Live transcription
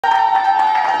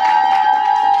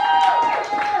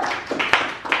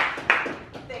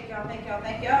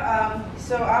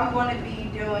So I'm going to be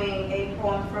doing a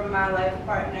poem from my life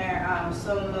partner,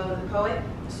 Slow-Mo the poet.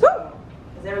 So,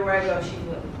 because everywhere I go, she's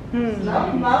with me.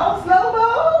 Slow-Mo,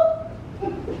 Slow-Mo!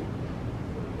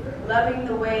 Loving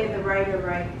the way the writer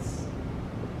writes,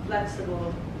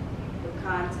 flexible with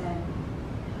content,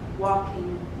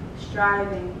 walking,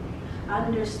 striving,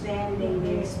 understanding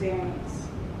the experience.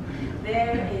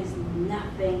 There is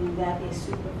nothing that is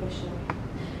superficial.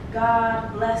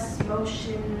 God bless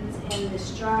motions in the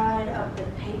stride of the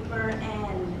paper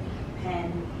and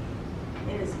pen.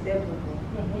 It is biblical.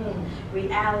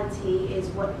 Reality is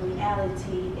what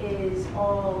reality is,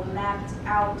 all mapped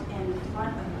out in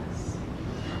front of us.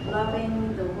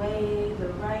 Loving the way the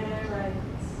writer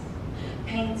writes,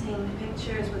 painting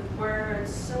pictures with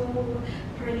words so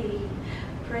pretty,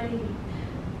 pretty,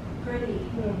 pretty.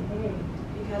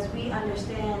 Because we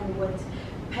understand what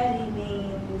petty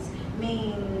means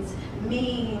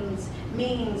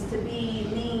to be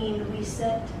mean. We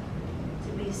set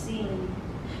to be seen.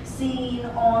 Seen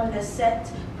on the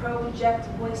set, project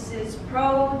voices,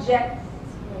 projects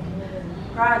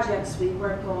we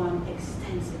work on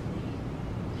extensively.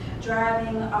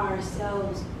 Driving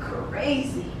ourselves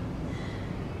crazy.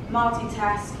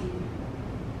 Multitasking.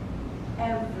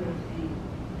 Everything.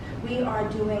 We are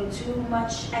doing too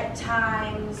much at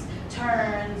times,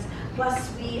 turns,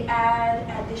 plus we add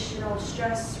additional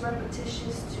stress,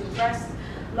 repetitious to rest,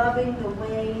 loving the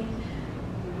way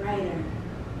the writer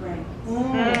writes.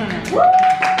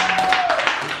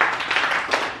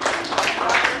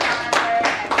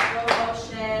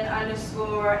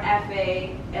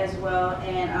 _FA as well,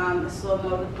 and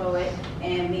Slow-Mo the poet,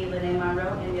 and me, Lanai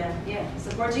Monroe, and yeah,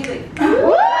 support G League.